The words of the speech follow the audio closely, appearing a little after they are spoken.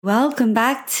Welcome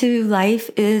back to Life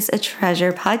is a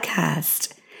Treasure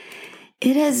podcast.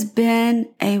 It has been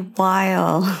a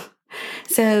while.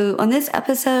 So on this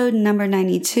episode, number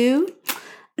 92,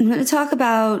 I'm going to talk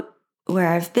about where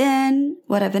I've been,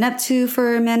 what I've been up to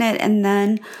for a minute, and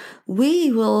then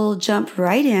we will jump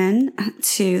right in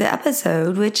to the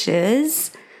episode, which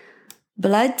is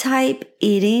blood type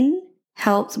eating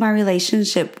helps my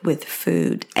relationship with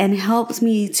food and helps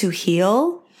me to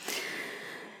heal.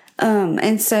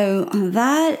 And so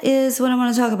that is what I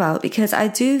want to talk about, because I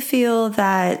do feel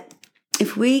that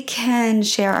if we can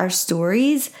share our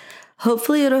stories,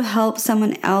 hopefully it'll help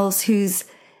someone else who's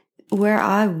where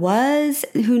I was,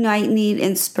 who might need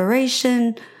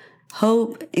inspiration,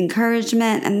 hope,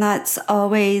 encouragement. And that's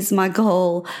always my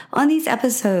goal on these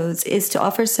episodes, is to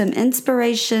offer some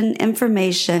inspiration,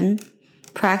 information,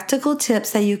 practical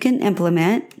tips that you can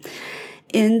implement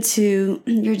into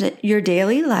your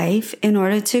daily life in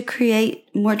order to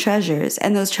create more treasures.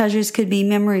 And those treasures could be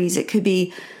memories. It could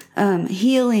be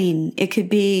healing. It could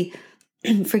be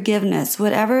forgiveness,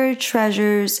 whatever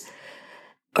treasures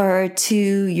are to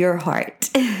your heart.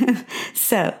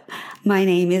 So my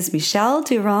name is Michelle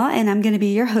Durand, and I'm going to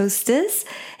be your hostess.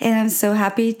 And I'm so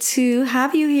happy to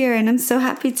have you here. And I'm so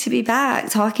happy to be back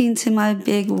talking to my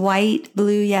big white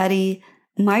Blue Yeti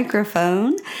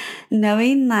microphone,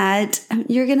 knowing that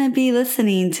you're going to be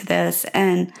listening to this.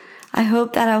 And I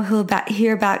hope that I'll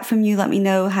hear back from you. Let me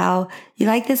know how you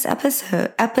like this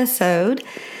episode.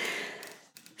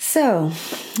 So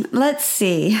let's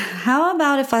see. How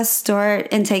about if I start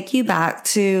and take you back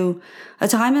to a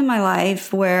time in my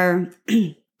life where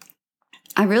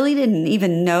I really didn't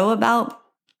even know about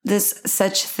this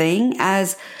such thing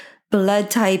as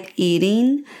blood type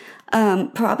eating.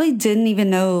 Probably didn't even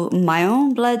know my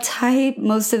own blood type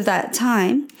most of that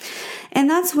time. And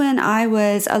that's when I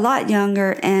was a lot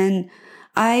younger and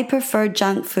I preferred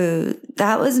junk food.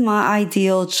 That was my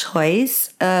ideal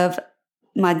choice of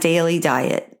my daily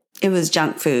diet. It was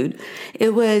junk food.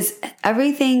 It was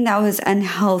everything that was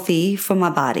unhealthy for my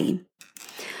body.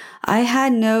 I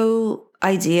had no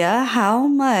idea how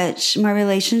much my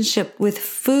relationship with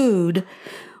food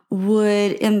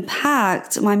would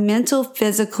impact my mental,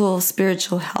 physical,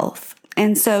 spiritual health.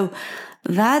 And so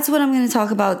that's what I'm going to talk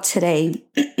about today.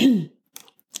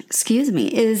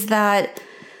 Is that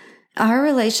our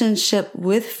relationship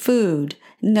with food,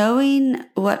 knowing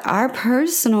what our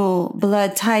personal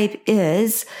blood type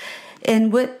is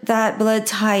and what that blood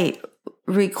type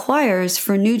requires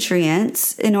for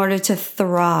nutrients in order to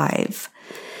thrive,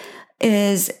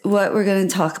 is what we're going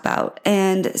to talk about.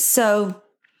 And so,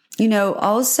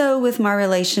 also with my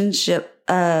relationship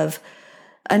of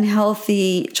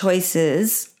unhealthy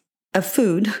choices of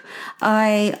food,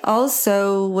 I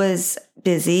also was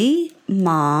busy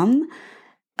mom.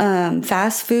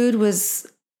 Fast food was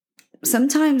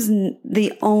sometimes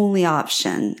the only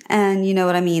option. And you know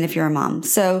what I mean if you're a mom.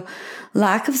 So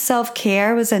lack of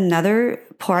self-care was another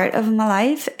part of my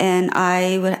life. And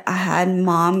I had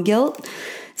mom guilt.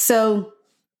 So,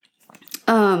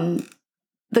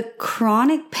 the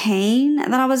chronic pain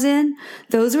that I was in,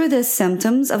 those were the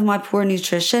symptoms of my poor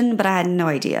nutrition, but I had no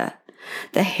idea.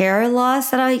 The hair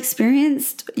loss that I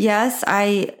experienced, yes,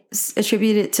 I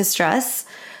attribute it to stress,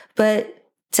 but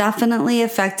definitely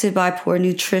affected by poor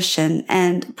nutrition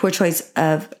and poor choice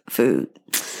of food.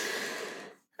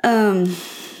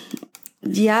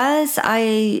 Yes,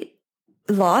 I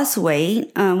lost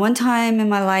weight. One time in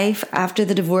my life after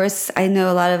the divorce, I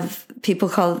know a lot of people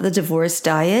call it the divorce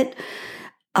diet.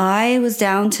 I was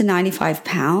down to 95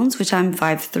 pounds, which I'm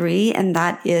 5'3", and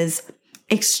that is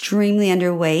extremely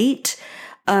underweight.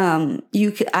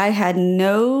 I had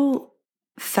no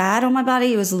fat on my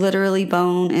body. It was literally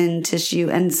bone and tissue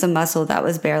and some muscle that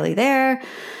was barely there.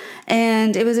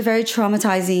 And it was a very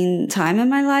traumatizing time in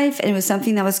my life. And it was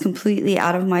something that was completely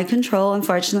out of my control,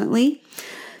 unfortunately.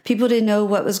 People didn't know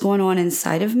what was going on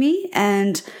inside of me.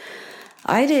 And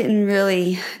I didn't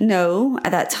really know at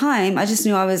that time. I just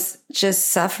knew I was just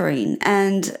suffering.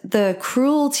 And the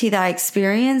cruelty that I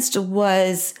experienced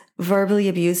was verbally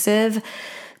abusive,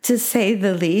 to say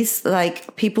the least.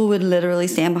 Like, people would literally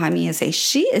stand behind me and say,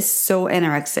 she is so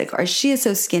anorexic, or she is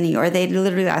so skinny, or they'd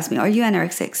literally ask me, are you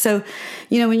anorexic? So,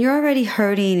 when you're already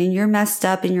hurting and you're messed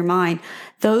up in your mind,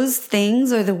 those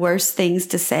things are the worst things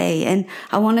to say. And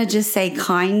I want to just say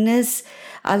kindness.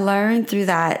 I learned through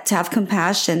that to have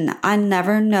compassion. I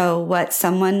never know what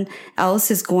someone else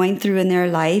is going through in their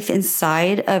life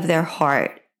inside of their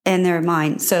heart and their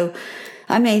mind. So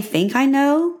I may think I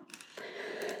know.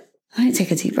 Let me take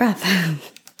a deep breath.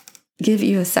 Give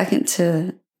you a second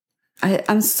to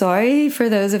I'm sorry for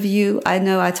those of you. I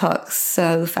know I talk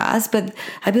so fast, but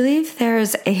I believe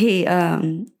there's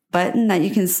a button that you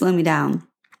can slow me down.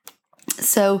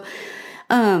 So,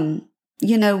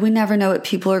 we never know what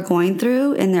people are going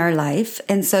through in their life.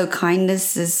 And so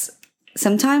kindness is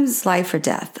sometimes life or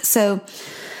death. So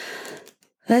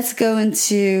let's go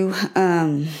into,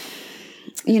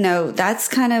 that's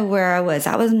kind of where I was.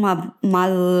 That was my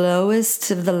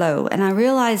lowest of the low. And I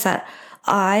realized that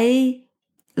I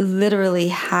literally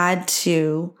had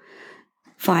to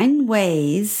find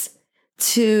ways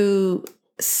to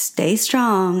stay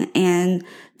strong and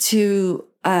to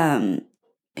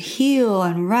heal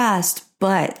and rest,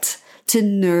 but to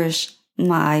nourish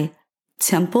my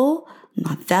temple,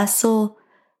 my vessel,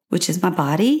 which is my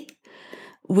body,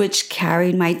 which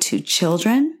carried my 2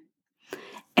 children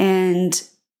and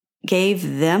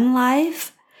gave them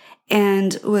life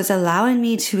and was allowing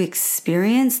me to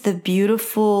experience the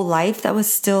beautiful life that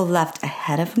was still left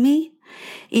ahead of me,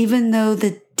 even though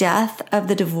the death of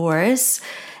the divorce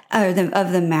of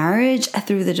the marriage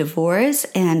through the divorce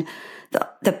and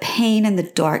the pain and the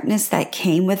darkness that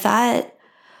came with that.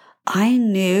 I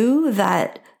knew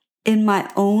that in my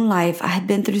own life, I had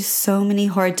been through so many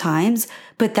hard times,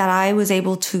 but that I was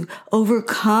able to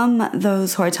overcome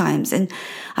those hard times. And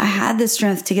I had the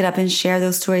strength to get up and share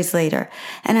those stories later.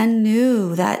 And I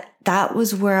knew that that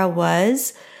was where I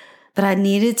was, but I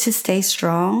needed to stay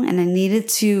strong and I needed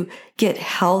to get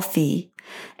healthy.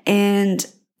 And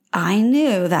I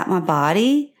knew that my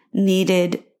body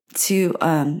needed to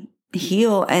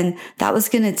heal, and that was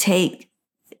going to take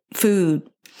food.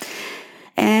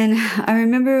 And I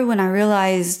remember when I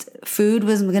realized food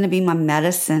was going to be my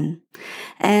medicine.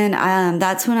 And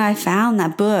that's when I found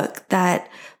that book, that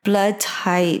blood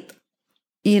type,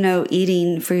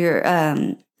 eating for your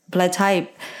blood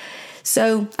type.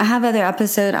 So I have other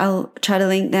episodes. I'll try to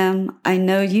link them. I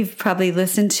know you've probably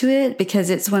listened to it because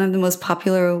it's one of the most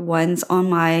popular ones on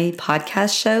my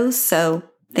podcast show. So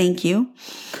thank you.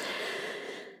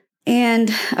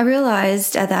 And I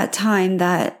realized at that time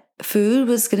that food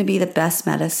was going to be the best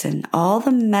medicine. All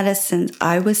the medicines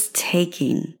I was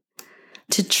taking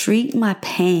to treat my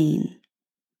pain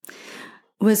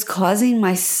was causing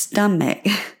my stomach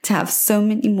to have so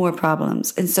many more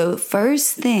problems. And so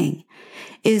first thing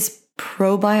is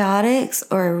probiotics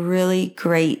are a really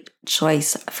great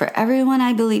choice for everyone.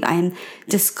 I believe I am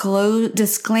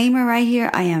disclaimer right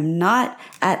here. I am not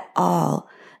at all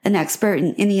an expert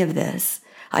in any of this.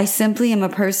 I simply am a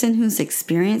person who's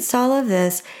experienced all of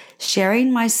this,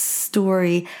 sharing my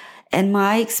story and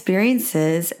my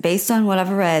experiences based on what I've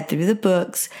read through the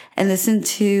books and listened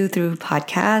to through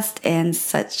podcasts and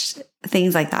such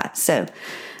things like that. So,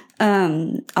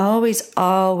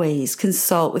 always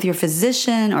consult with your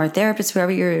physician or therapist,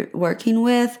 whoever you're working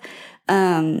with,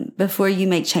 before you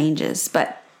make changes.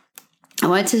 But I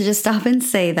wanted to just stop and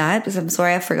say that because I'm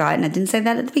sorry I forgot and I didn't say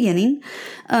that at the beginning.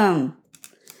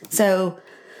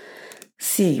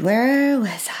 See, where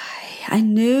was I? I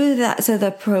knew that. So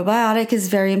the probiotic is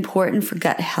very important for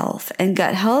gut health, and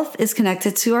gut health is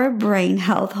connected to our brain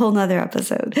health. Whole nother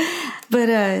episode. But,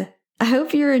 I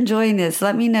hope you're enjoying this.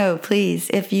 Let me know,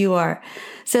 please, if you are.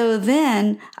 So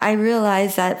then I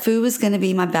realized that food was going to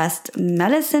be my best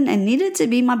medicine and needed to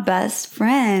be my best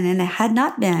friend. And it had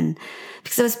not been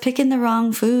because I was picking the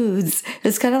wrong foods.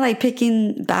 It's kind of like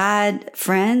picking bad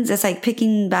friends. It's like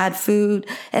picking bad food.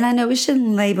 And I know we shouldn't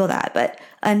label that, but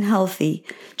unhealthy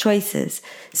choices.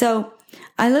 So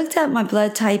I looked at my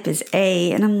blood type as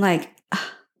A and I'm like,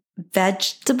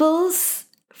 vegetables,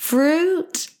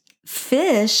 fruit,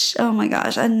 fish. Oh my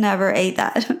gosh, I never ate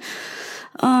that.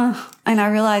 And I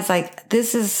realized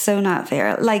this is so not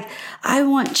fair. I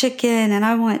want chicken and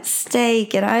I want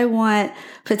steak and I want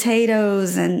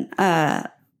potatoes and, no,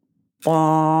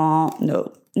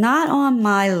 not on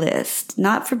my list,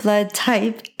 not for blood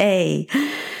type A.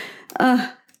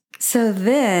 So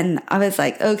then I was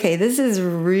like, okay, this is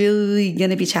really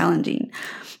going to be challenging.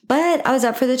 But I was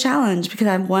up for the challenge because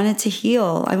I wanted to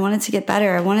heal. I wanted to get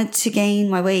better. I wanted to gain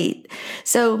my weight.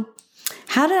 So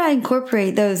how did I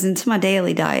incorporate those into my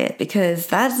daily diet? Because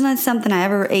that's not something I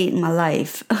ever ate in my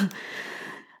life.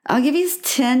 I'll give you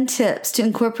 10 tips to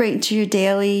incorporate into your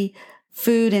daily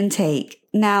food intake.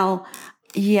 Now,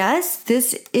 yes,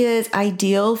 this is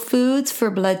ideal foods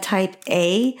for blood type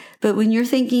A, but when you're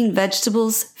thinking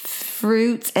vegetables,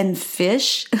 fruits, and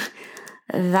fish,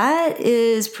 that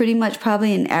is pretty much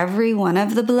probably in every one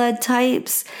of the blood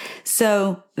types.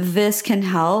 So this can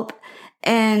help.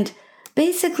 And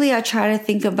basically, I try to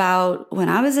think about when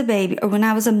I was a baby or when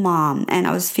I was a mom and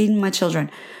I was feeding my children,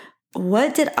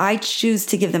 what did I choose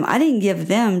to give them? I didn't give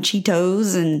them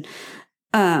Cheetos and,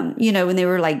 when they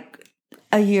were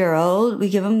a year old, we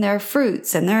give them their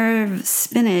fruits and their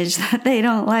spinach that they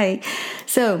don't like.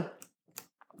 So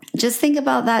just think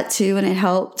about that too. And it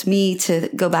helped me to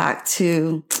go back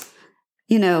to,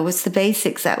 what's the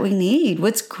basics that we need?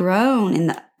 What's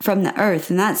grown from the earth?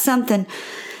 And that's something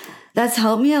that's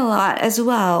helped me a lot as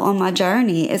well on my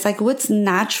journey. It's like, what's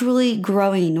naturally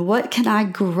growing? What can I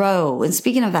grow? And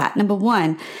speaking of that, number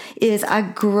one is I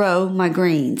grow my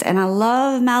greens, and I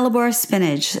love Malabar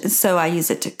spinach. So I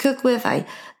use it to cook with. I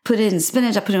put it in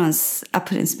spinach. I put it in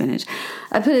spinach.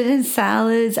 I put it in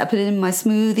salads. I put it in my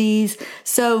smoothies.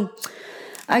 So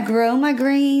I grow my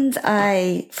greens.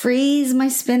 I freeze my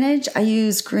spinach. I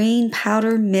use green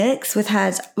powder mix, which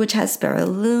has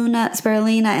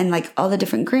spirulina and like all the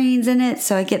different greens in it.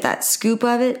 So I get that scoop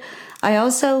of it. I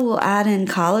also will add in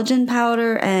collagen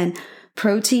powder and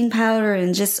protein powder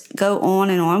and just go on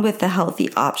and on with the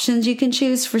healthy options you can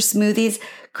choose for smoothies.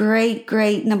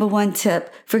 Great number one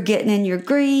tip for getting in your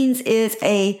greens is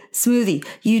a smoothie.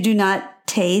 You do not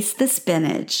taste the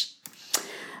spinach.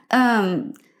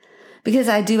 Because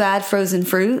I do add frozen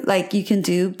fruit, like you can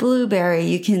do blueberry,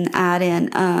 you can add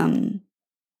in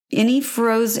any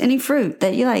fruit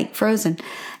that you like frozen,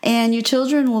 and your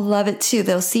children will love it too.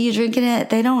 They'll see you drinking it,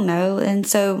 they don't know, and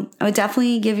so I would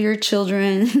definitely give your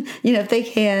children, if they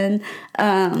can,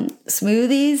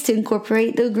 smoothies to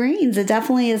incorporate the greens. It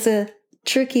definitely is a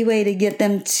tricky way to get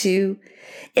them to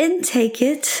intake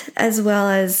it, as well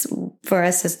as for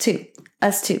us too.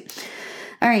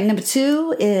 All right, number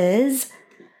 2 is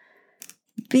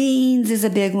beans is a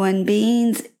big one.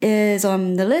 Beans is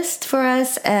on the list for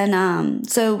us. And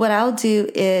so what I'll do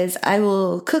is I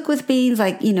will cook with beans,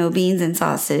 like, beans and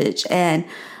sausage and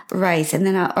rice. And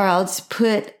then I'll just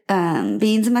put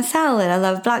beans in my salad. I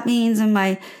love black beans in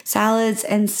my salads.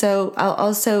 And so I'll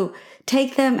also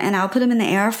take them and I'll put them in the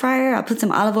air fryer. I'll put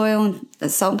some olive oil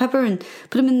and salt and pepper and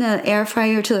put them in the air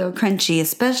fryer till they're crunchy,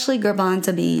 especially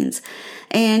garbanzo beans.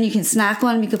 And you can snack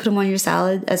on them. You can put them on your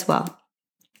salad as well.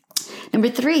 Number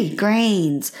 3,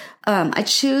 grains. I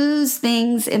choose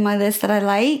things in my list that I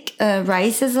like.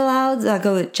 Rice is allowed. I'll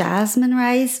go with jasmine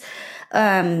rice.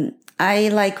 I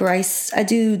like rice. I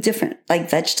do different, like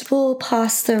vegetable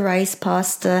pasta, rice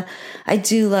pasta. I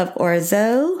do love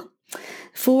orzo.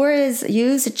 4 is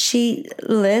use a cheat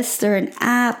list or an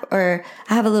app, or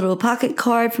I have a little pocket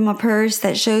card from my purse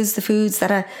that shows the foods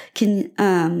that I can,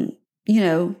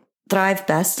 thrive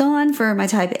best on for my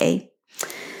type A.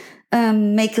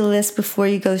 Make a list before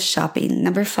you go shopping.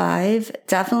 Number 5,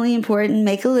 definitely important.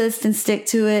 Make a list and stick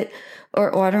to it, or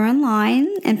order online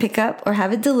and pick up or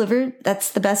have it delivered.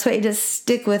 That's the best way to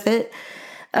stick with it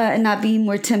and not be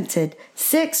more tempted.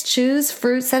 6, choose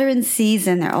fruits that are in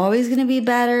season. They're always going to be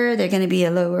better. They're going to be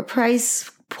a lower price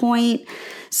point.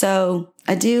 So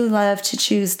I do love to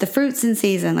choose the fruits in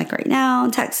season, like right now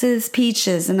in Texas,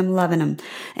 peaches, and I'm loving them.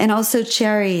 And also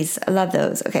cherries. I love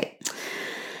those. Okay.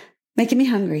 Making me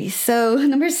hungry. So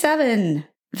number 7,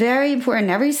 very important.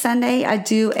 Every Sunday I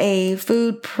do a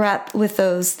food prep with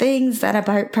those things that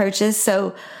I purchase.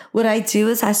 So what I do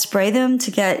is I spray them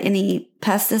to get any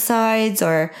pesticides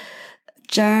or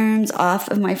germs off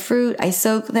of my fruit. I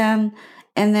soak them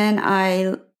and then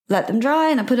I let them dry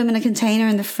and I put them in a container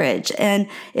in the fridge. And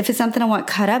if it's something I want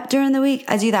cut up during the week,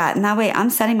 I do that. And that way I'm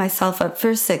setting myself up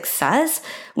for success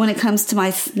when it comes to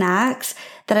my snacks,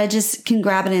 that I just can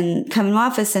grab it and come in my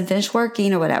office and finish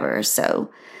working or whatever.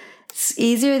 So it's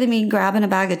easier than me grabbing a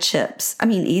bag of chips. I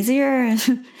mean, easier.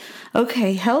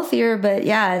 Okay, healthier, but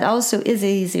yeah, it also is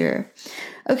easier.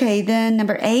 Okay, then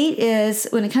number 8 is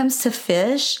when it comes to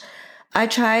fish, I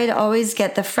try to always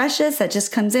get the freshest that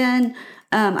just comes in.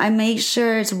 I make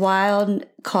sure it's wild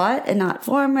caught and not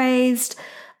farm raised.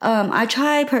 I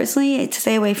try personally to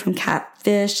stay away from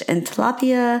catfish and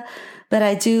tilapia, but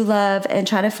I do love and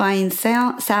try to find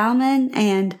salmon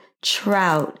and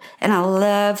trout, and I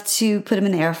love to put them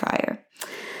in the air fryer.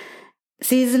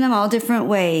 Season them all different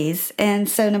ways. And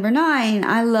so number 9,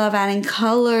 I love adding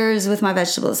colors with my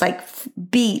vegetables, like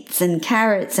beets and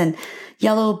carrots and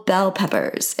yellow bell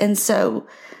peppers. And so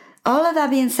all of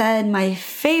that being said, my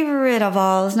favorite of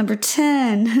all is number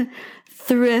 10,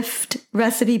 thrift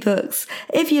recipe books.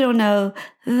 If you don't know,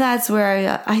 that's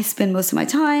where I spend most of my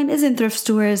time, is in thrift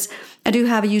stores. I do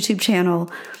have a YouTube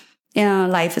channel,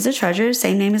 Life is a Treasure,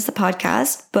 same name as the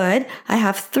podcast, but I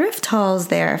have thrift hauls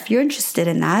there if you're interested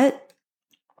in that.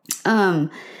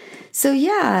 So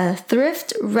yeah,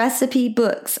 thrift recipe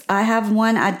books. I have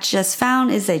one I just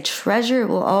found is a treasure. It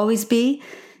will always be.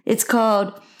 It's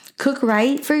called Cook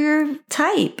Right for Your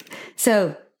Type.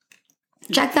 So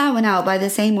check that one out by the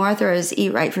same author as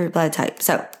Eat Right for Your Blood Type.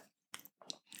 So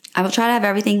I will try to have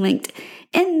everything linked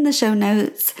in the show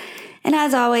notes. And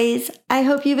as always, I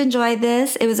hope you've enjoyed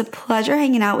this. It was a pleasure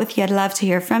hanging out with you. I'd love to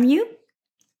hear from you.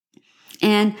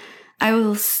 And I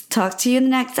will talk to you in the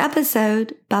next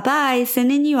episode. Bye-bye.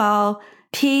 Sending you all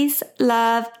peace,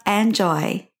 love, and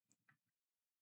joy.